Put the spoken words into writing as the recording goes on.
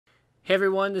Hey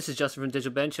everyone, this is Justin from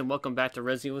Digital Bench, and welcome back to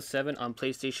Resident Evil 7 on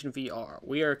PlayStation VR.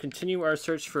 We are continuing our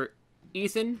search for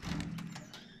Ethan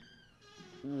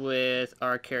with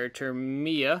our character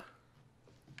Mia.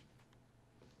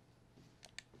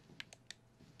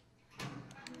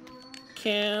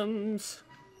 Cams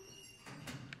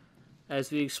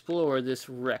as we explore this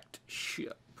wrecked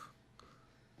ship.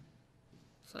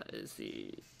 So that is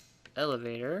the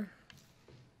elevator.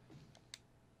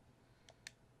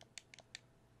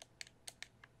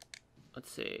 Let's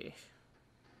see.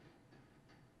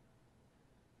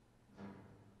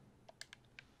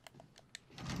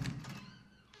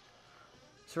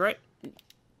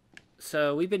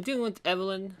 So we've been dealing with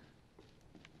Evelyn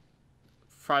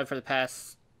probably for the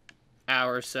past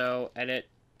hour or so, and it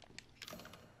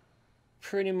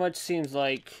pretty much seems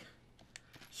like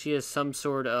she has some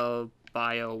sort of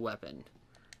bio weapon,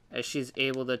 as she's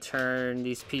able to turn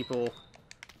these people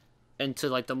into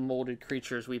like the molded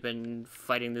creatures we've been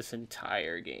fighting this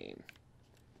entire game.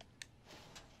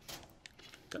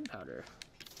 Gunpowder.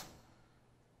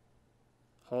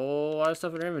 Whole lot of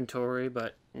stuff in our inventory,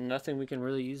 but nothing we can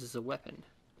really use as a weapon.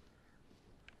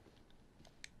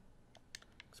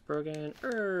 Broken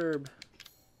herb.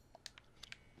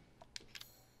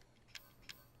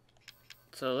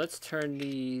 So let's turn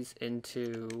these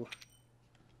into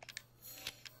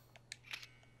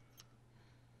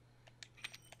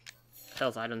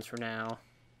health items for now,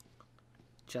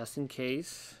 just in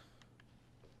case.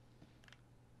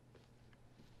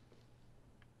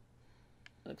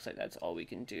 Looks like that's all we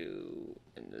can do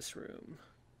in this room.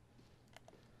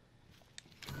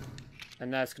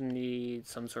 And that's going to need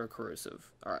some sort of corrosive.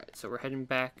 Alright, so we're heading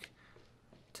back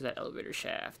to that elevator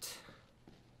shaft.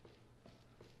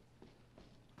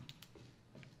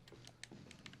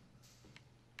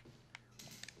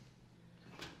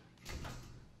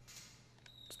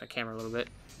 Just my camera a little bit.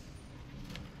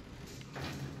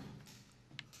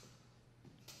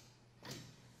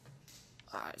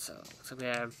 Alright, so looks like we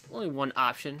have only one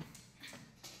option.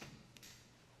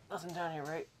 Nothing down here,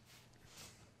 right?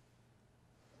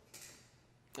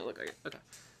 Oh, look like it. Okay.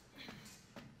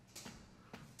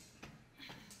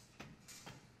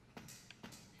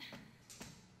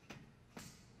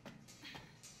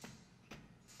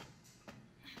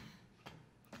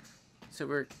 So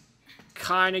we're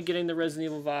kind of getting the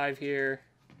Resident Evil vibe here,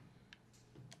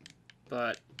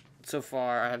 but so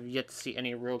far I have yet to see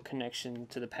any real connection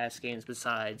to the past games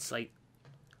besides like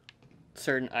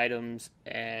certain items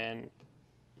and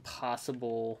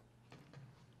possible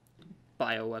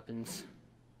bioweapons.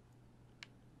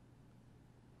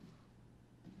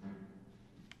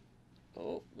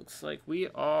 Oh, looks like we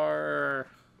are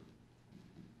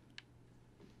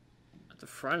at the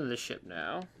front of the ship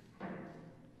now.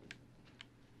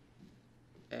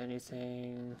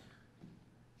 Anything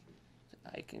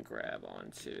that I can grab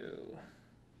onto?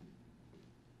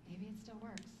 Maybe it still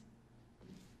works.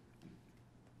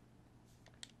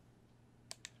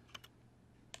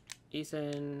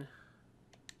 Ethan.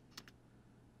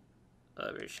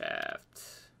 Elevator shaft.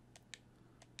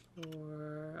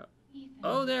 Or... Ethan.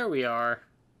 Oh, there we are.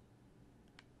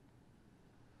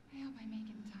 I hope I make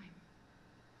it in time.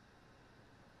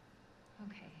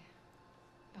 Okay.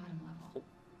 Bottom level.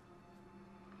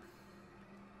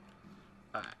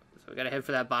 Alright, so we gotta head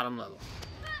for that bottom level.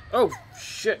 Oh,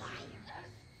 shit.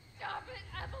 Stop it,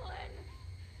 Evelyn!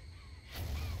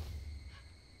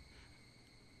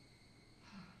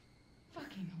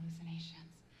 Fucking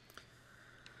hallucinations.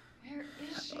 Where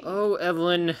is she? Oh,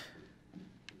 Evelyn.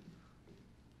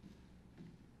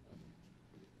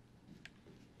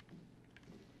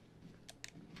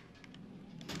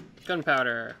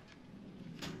 Gunpowder.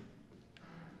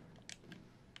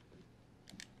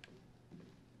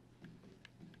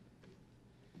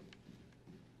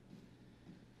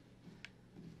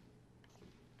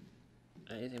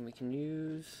 Anything we can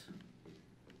use?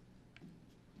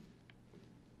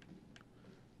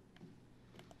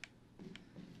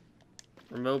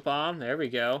 Remote bomb. There we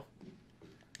go.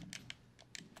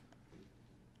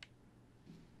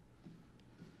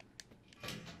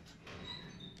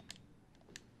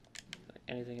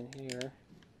 Anything in here?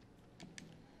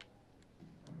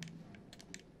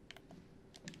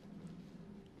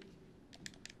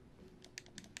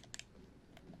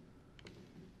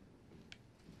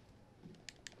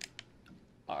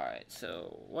 Alright,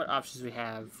 so what options we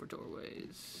have for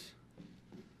doorways?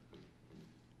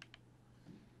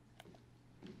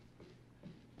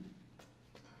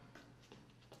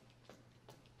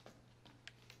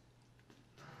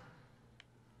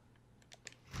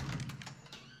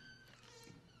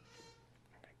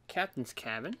 Captain's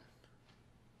cabin.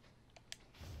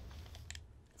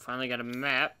 Finally got a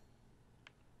map.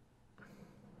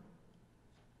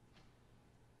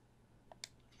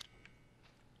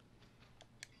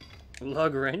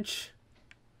 Lug wrench.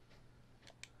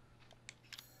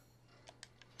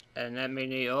 And that may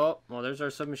need... Oh, well, there's our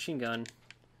submachine gun.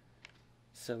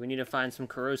 So we need to find some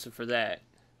corrosive for that.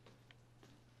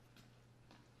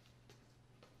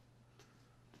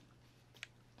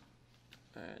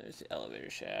 There's the elevator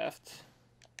shaft.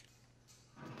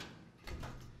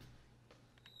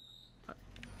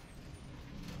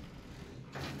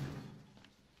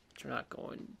 Which we're not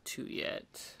going to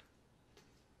yet.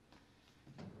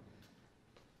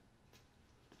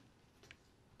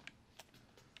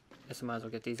 Guess I might as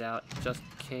well get these out just in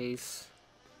case.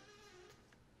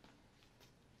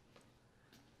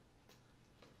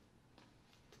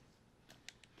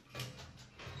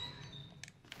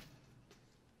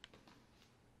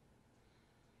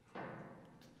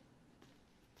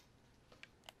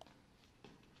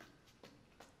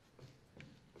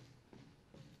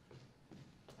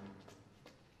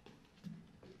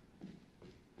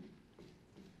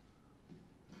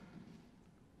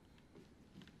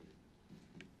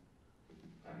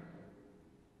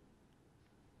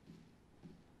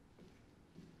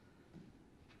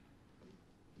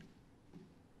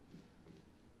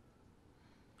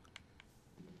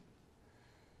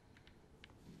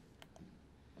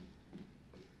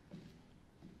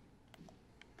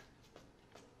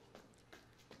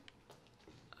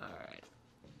 Alright.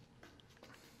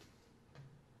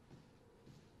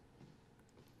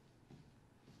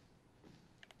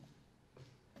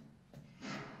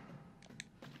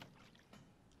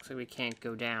 Looks like we can't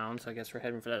go down, so I guess we're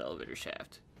heading for that elevator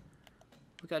shaft.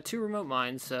 We got 2 remote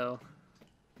mines, so...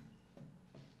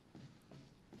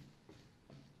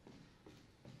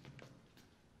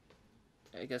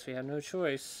 I guess we have no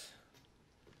choice.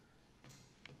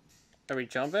 Are we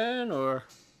jumping, or...?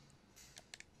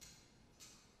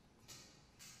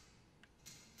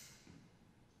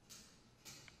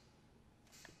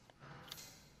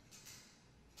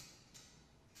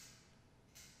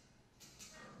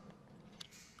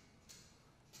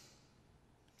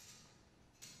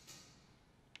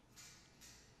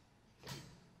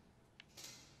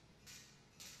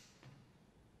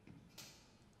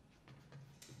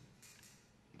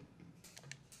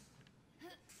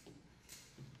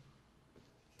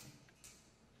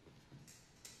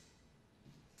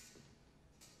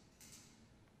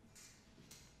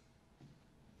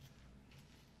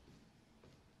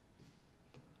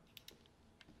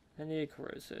 I need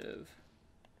corrosive.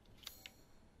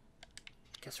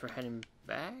 Guess we're heading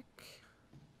back.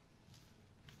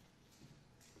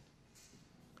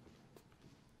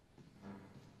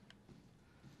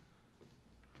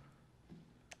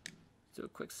 Do a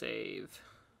quick save.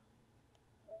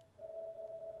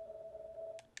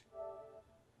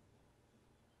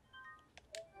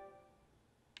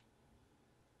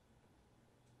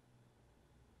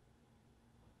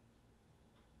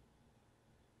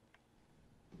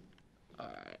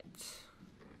 Alright.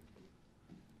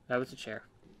 That was a chair.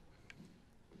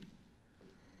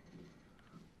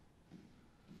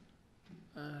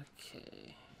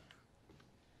 Okay.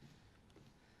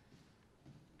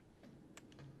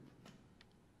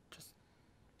 Just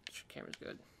your camera's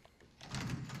good.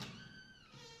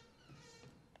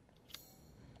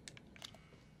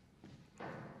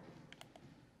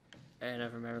 And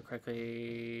if I remember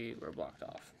correctly, we're blocked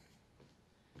off.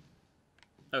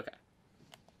 Okay.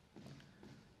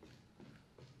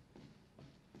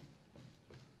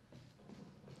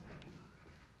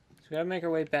 So we gotta make our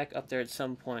way back up there at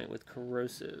some point with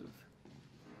corrosive.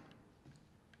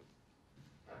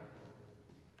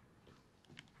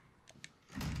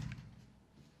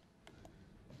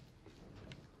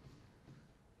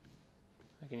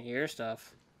 I can hear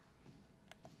stuff.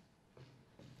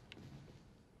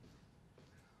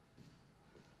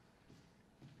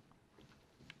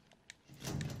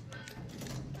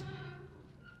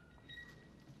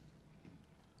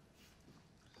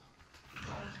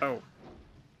 Oh.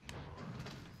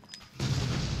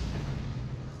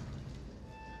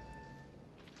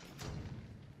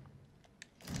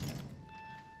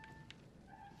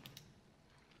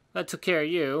 That took care of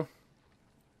you.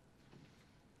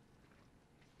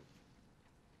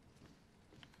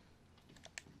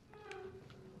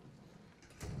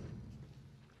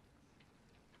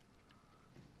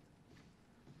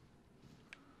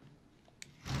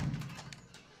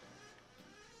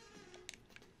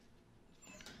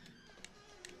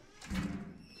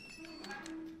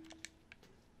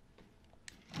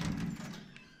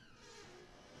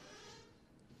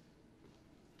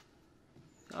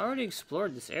 I already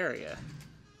explored this area.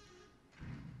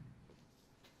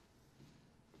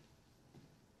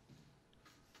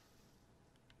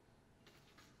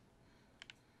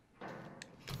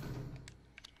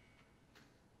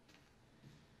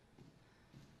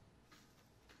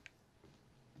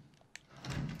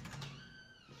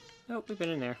 Nope, we've been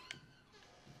in there.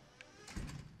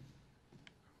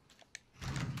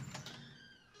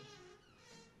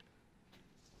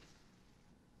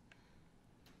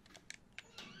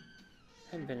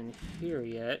 Haven't been in here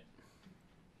yet.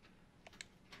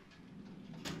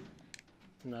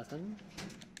 Nothing.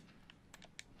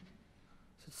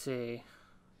 Let's see.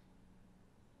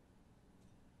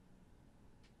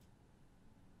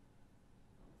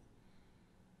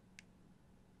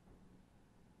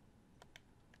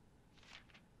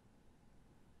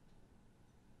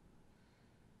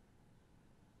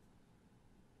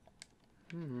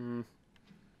 No.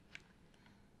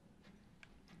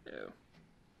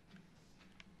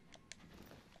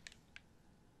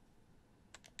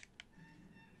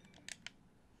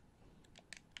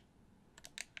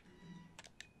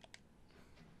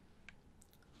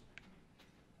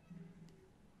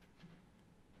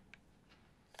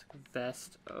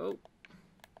 Vest. Oh.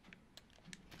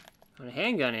 On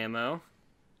handgun ammo.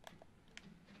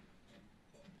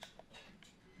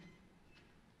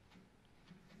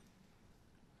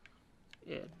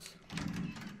 It.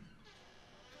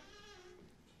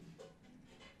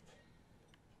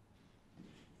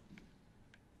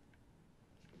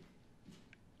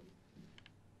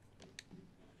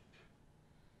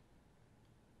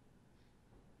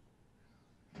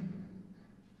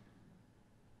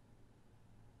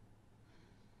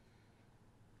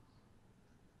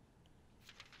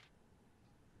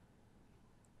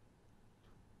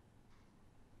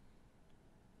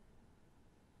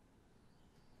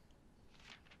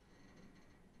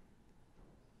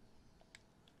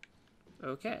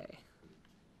 Okay.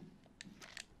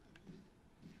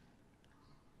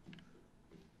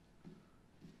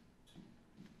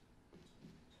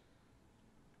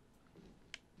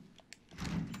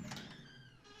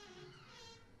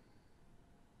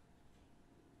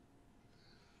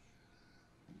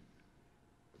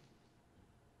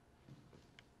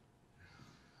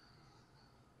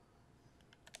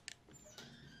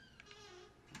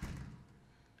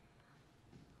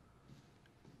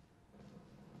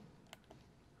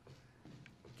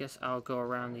 Guess I'll go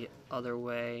around the other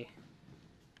way.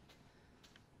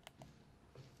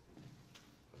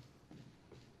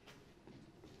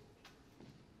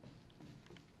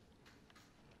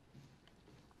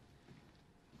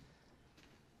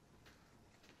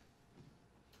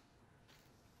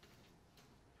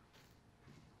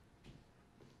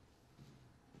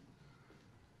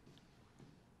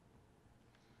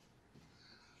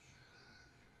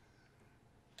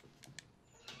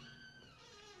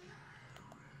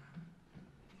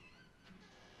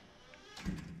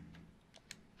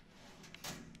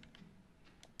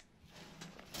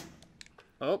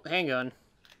 Oh, handgun.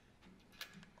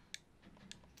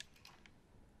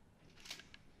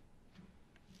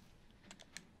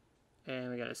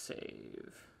 And we gotta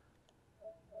save.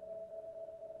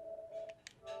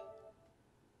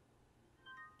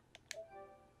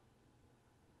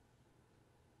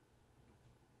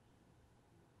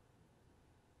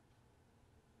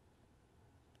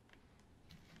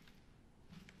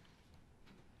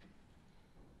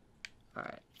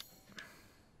 Alright.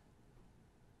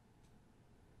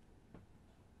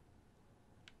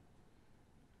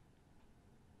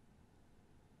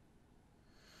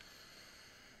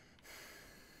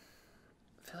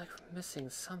 I feel like we're missing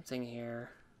something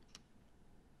here.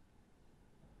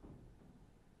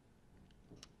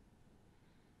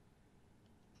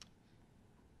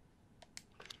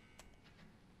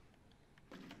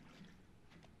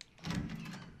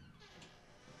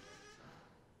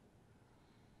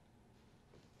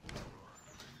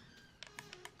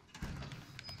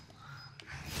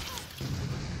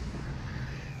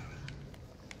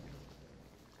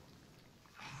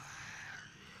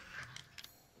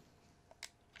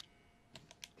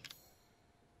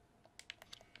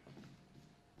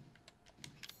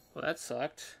 Well, that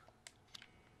sucked.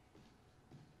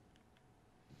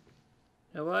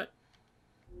 You know what?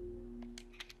 Let's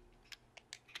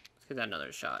get that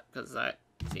another shot, because that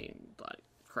seemed like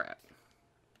crap.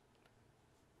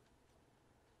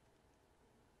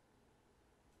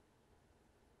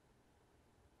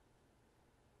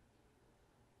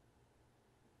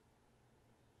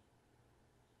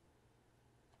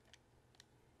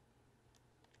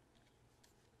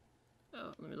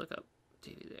 Oh, let me look up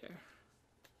TV there.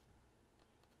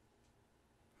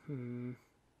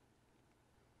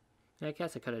 I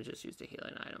guess I could have just used a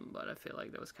healing item, but I feel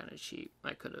like that was kind of cheap.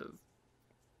 I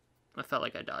felt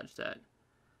like I dodged that.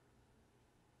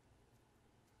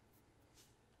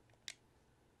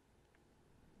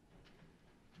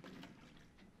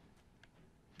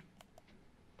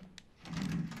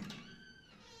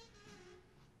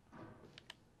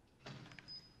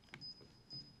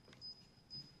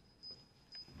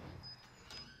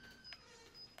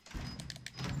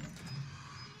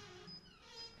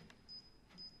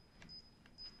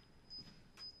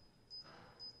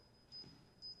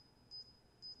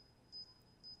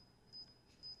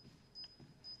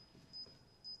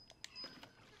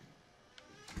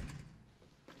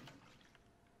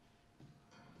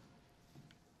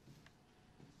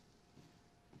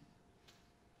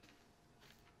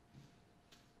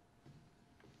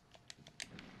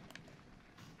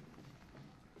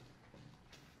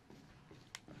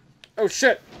 Oh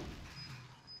shit!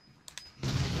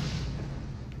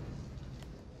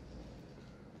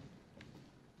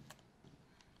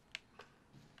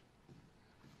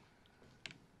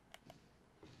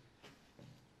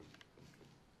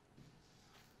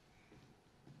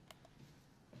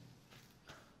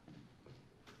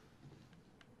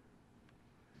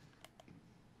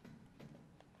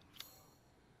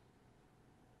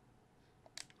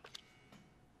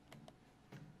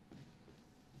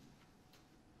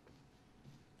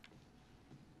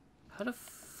 How the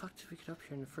fuck did we get up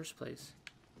here in the first place?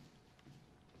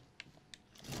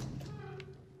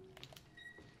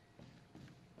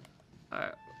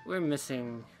 Alright, we're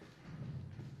missing...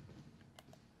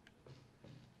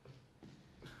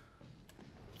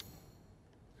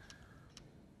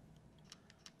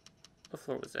 What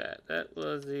floor was that? That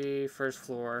was the first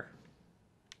floor.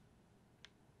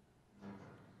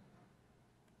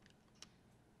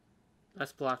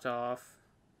 That's blocked off.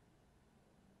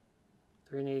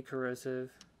 3 corrosive.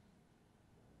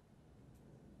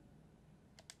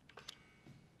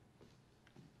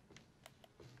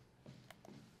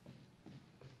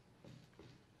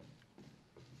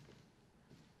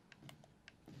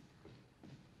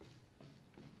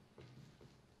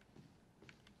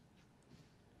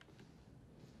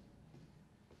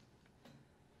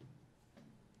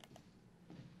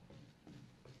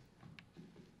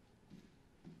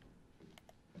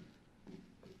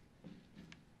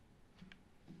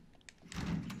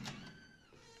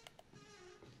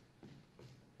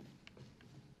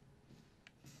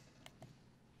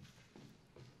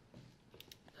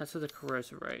 That's with the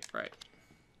corrosive, right? Right.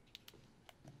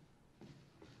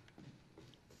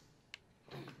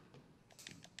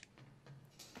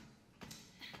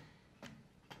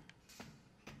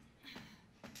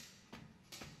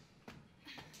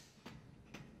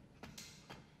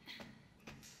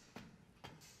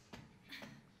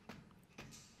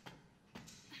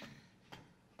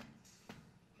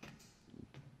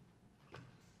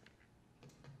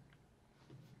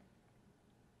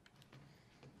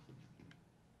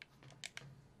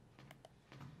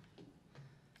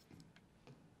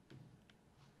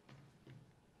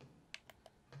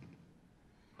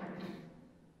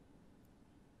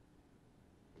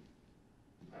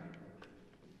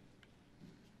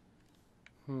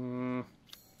 Hmm.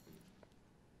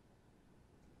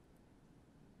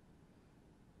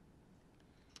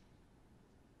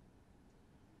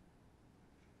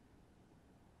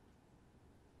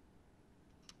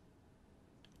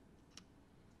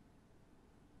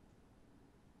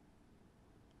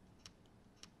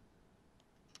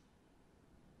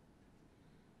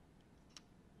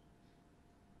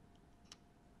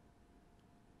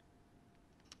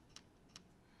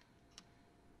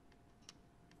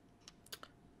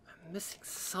 I'm missing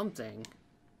something.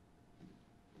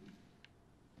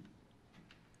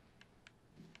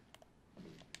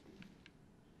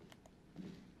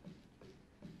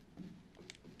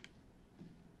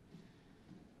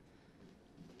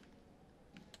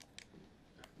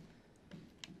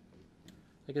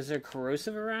 Like, is there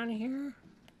corrosive around here?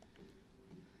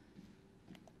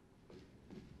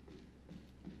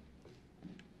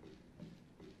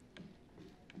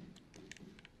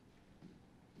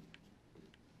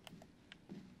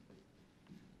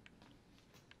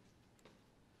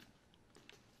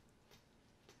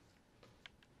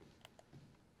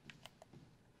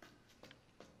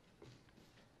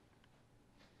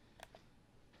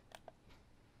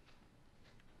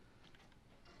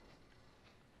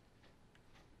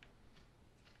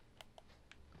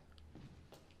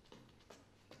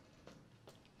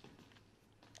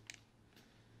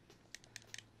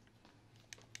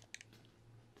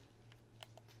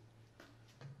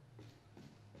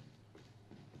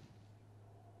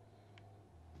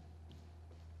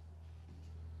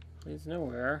 Leads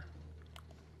nowhere.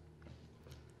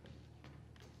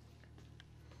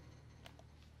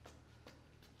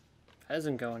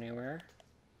 Doesn't go anywhere.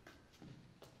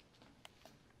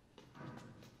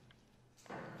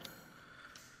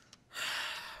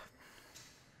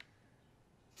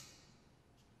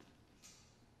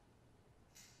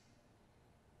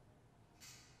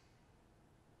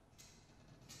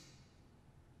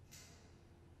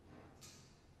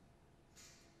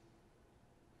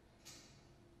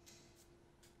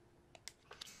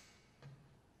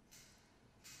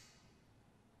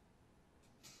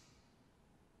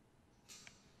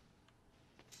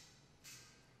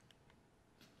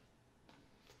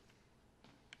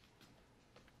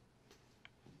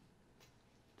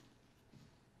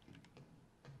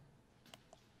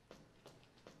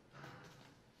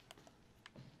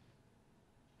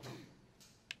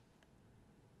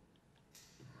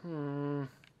 Hmm.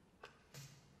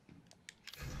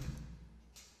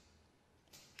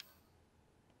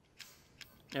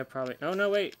 Yeah, probably. Oh, no,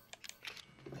 wait.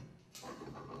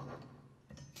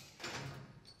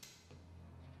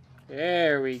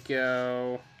 There we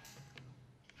go.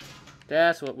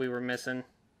 That's what we were missing.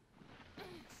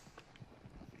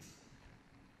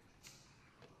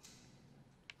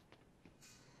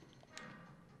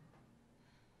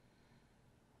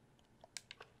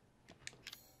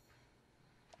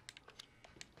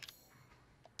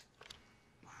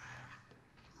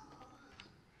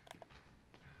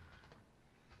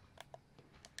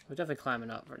 We're definitely climbing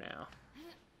up for now.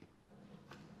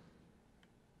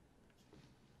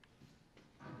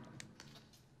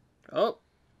 Oh!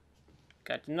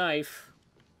 Got the knife.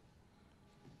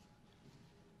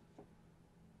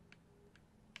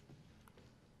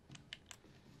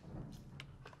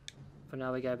 But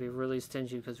now we gotta be really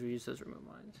stingy because we use those remote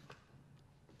mines.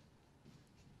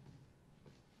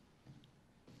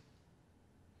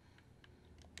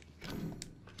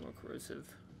 More corrosive.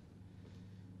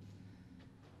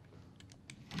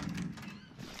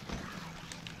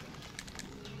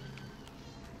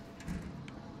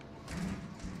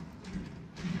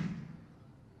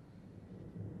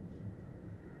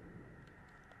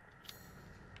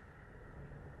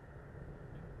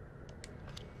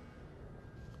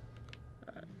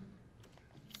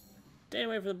 Stay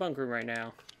away from the bunk room right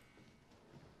now.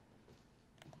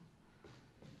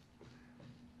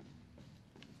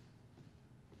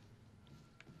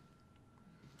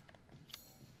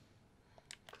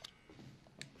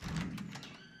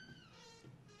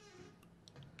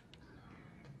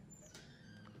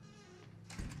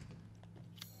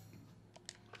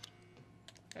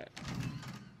 Okay.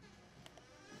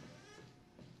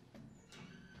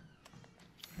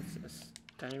 What's this?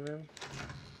 Dining room?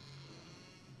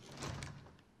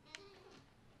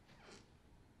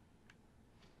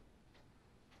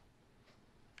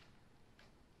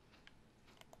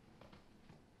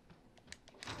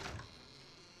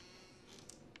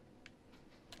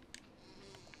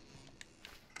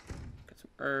 Got some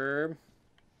herb.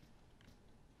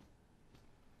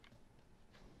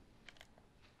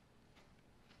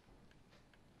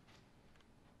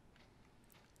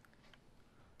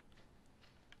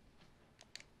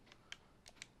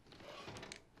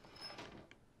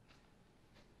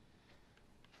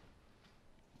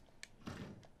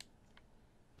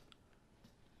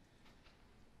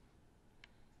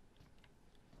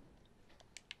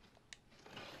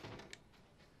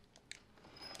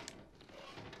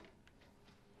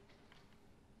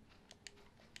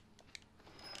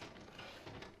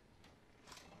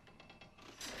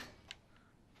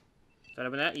 Is that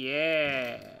open that?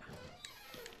 Yeah.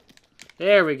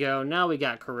 There we go. Now we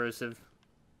got corrosive.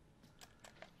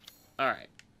 Alright.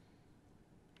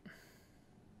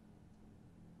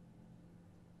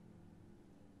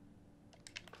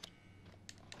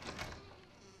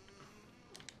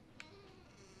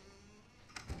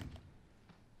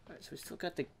 Alright, so we still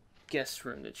got the guest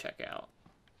room to check out.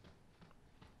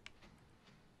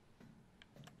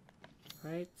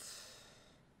 Right.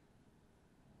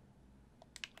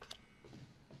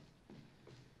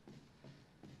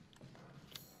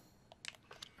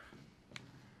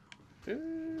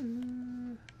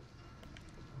 Ooh.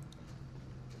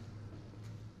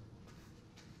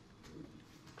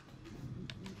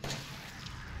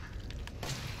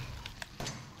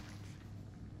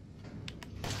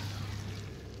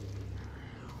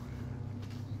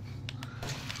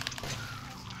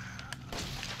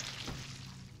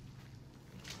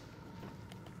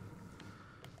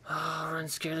 Oh, run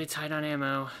scarily tight on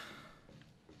ammo.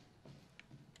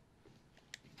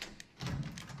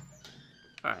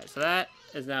 Alright, so that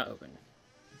is now open.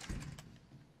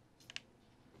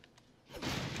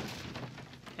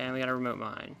 And we got a remote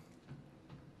mine.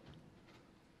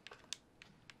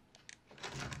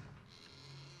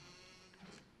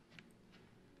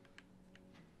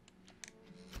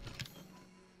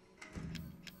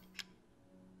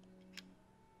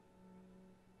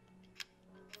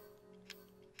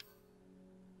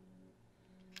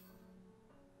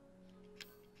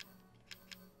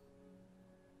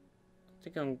 I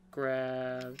think I'm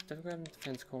definitely grab the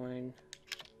defense coin.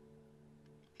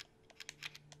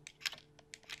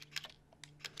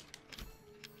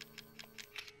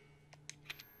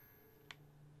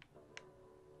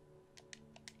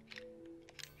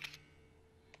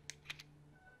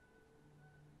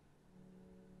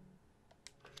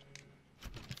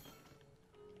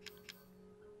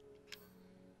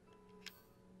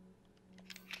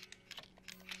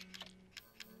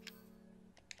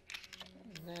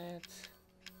 That.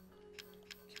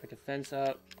 Keep our defense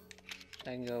up.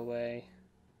 That can go away.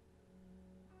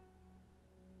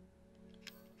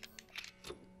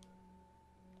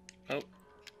 Oh.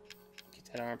 Get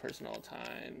Dead armor person all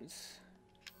times.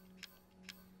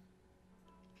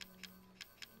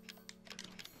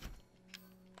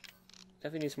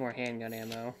 Definitely need some more handgun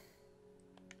ammo.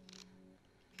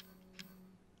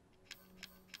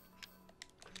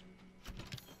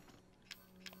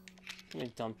 Let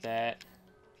me dump that.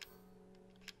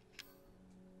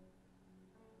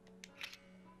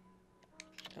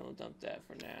 And we'll dump that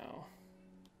for now.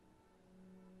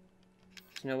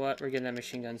 You know what? We're getting that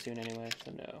machine gun soon anyway,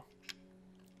 so no.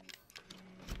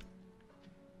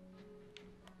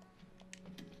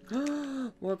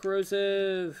 More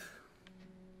corrosive!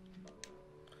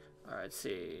 Alright, let's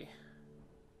see.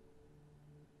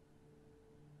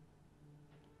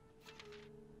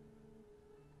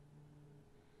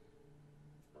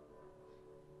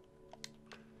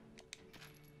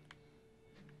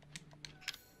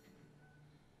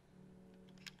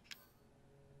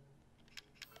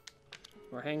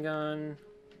 More handgun.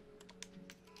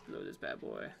 Load this bad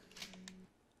boy.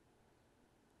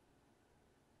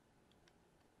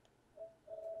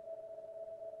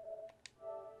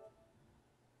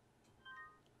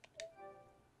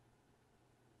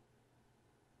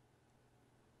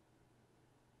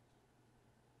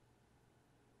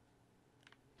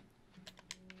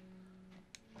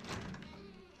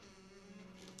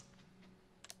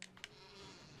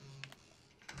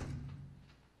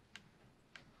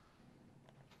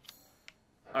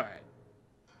 Alright.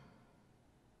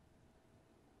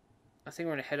 I think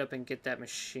we're gonna head up and get that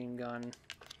machine gun.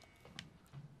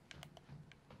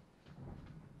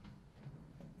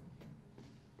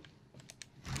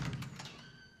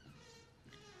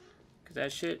 Because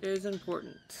that shit is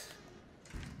important.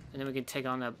 And then we can take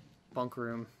on that bunk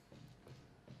room.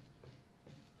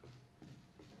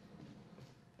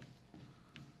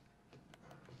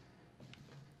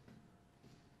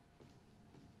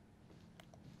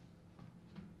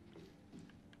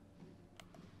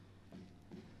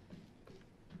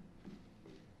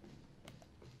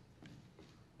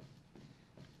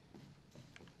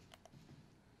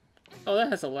 Oh, that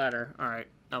has a ladder. Alright,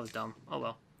 that was dumb. Oh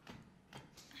well.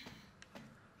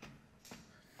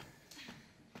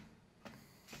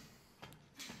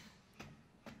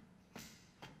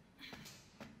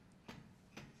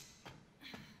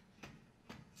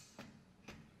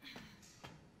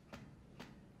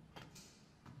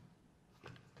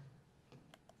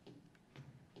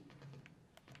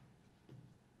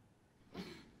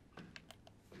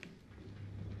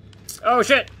 Oh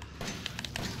shit!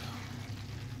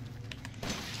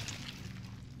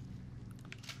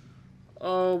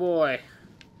 Oh boy.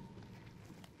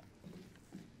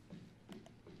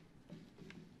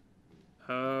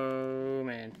 Oh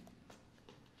man.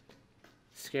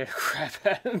 Scared the crap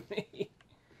out of me.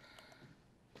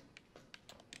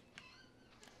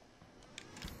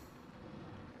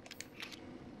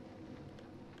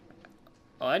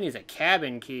 Oh, that needs a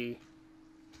cabin key.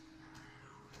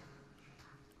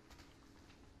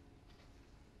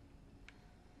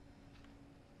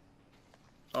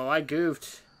 Oh, I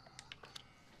goofed.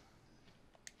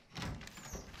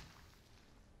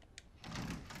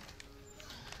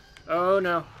 Oh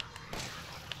no.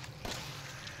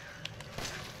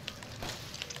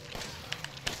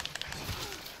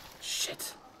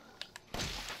 Shit.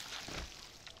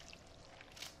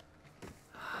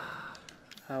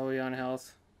 How are we on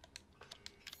health?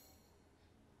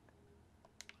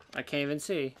 I can't even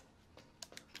see.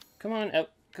 Come on,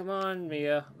 come on,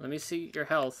 Mia. Let me see your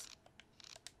health.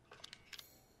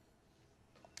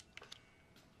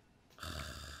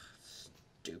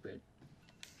 Stupid.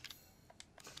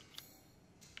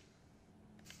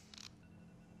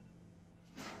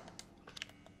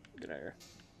 Get out of here.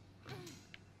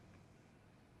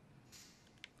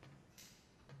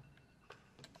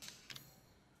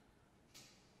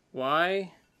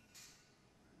 Why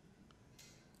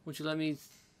would you let me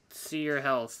see your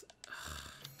health?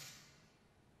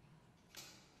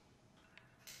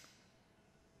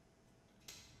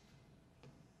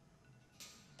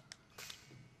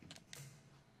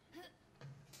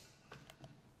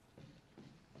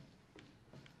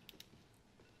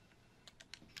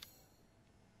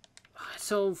 It's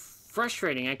so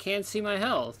frustrating. I can't see my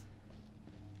health.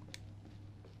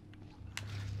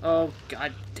 Oh,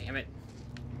 god damn it.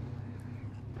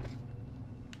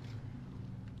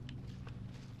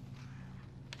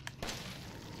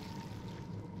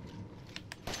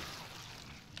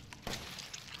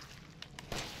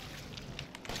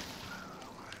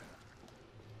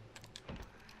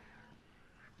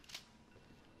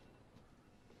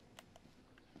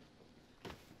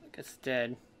 I guess it's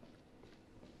dead.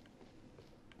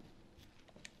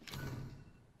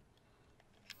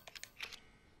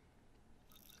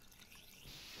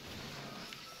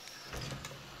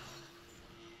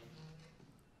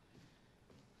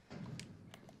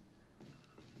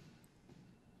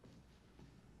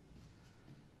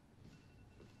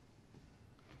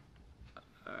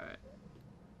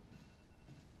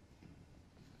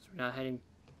 Now heading...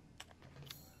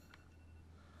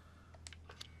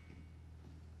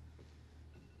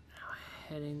 Now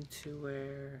heading to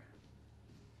where...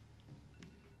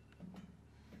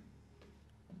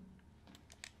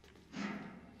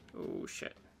 Oh,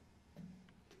 shit.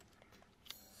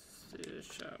 Stairs,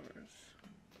 showers.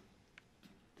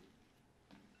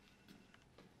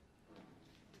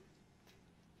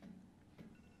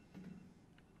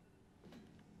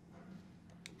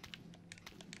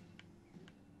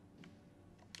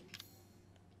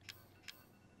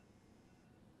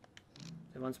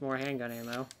 They want some more handgun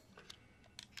ammo.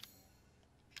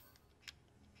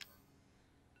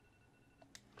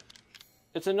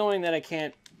 It's annoying that I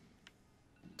can't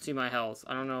see my health.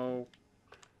 I don't know.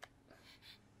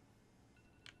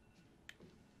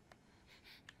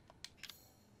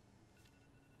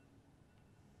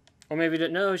 Or maybe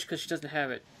no, because she doesn't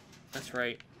have it. That's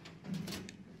right.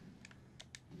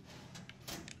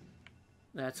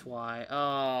 That's why.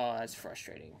 Oh, that's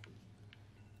frustrating.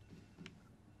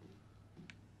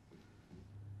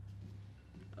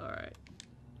 Alright.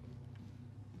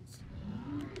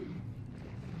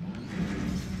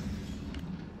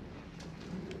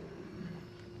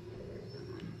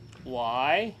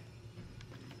 Why?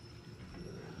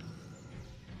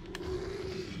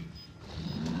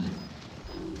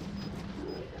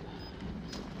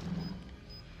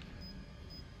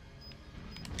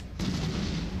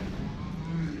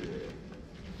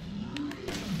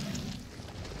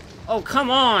 Oh,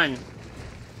 come on!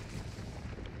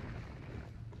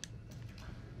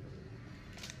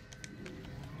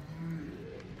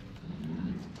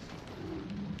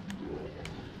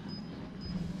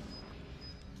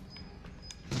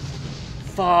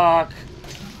 Fuck.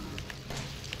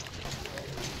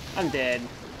 I'm dead.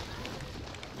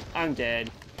 I'm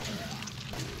dead.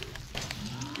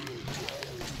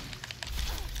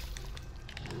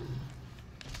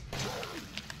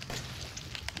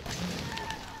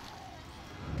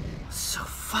 So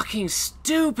fucking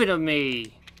stupid of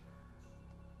me.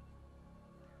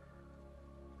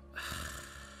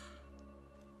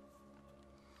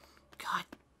 God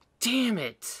damn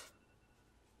it.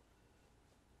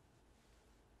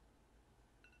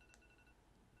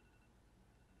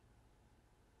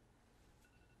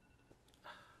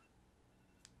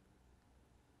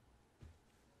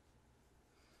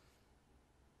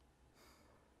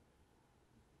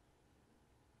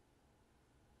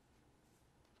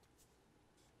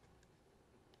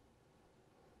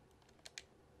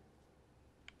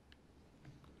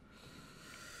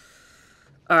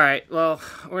 Alright, well,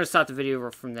 we're going to stop the video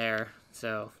from there.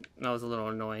 So, that was a little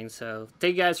annoying. So,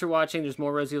 thank you guys for watching. There's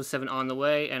more Resident Evil 7 on the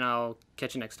way, and I'll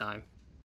catch you next time.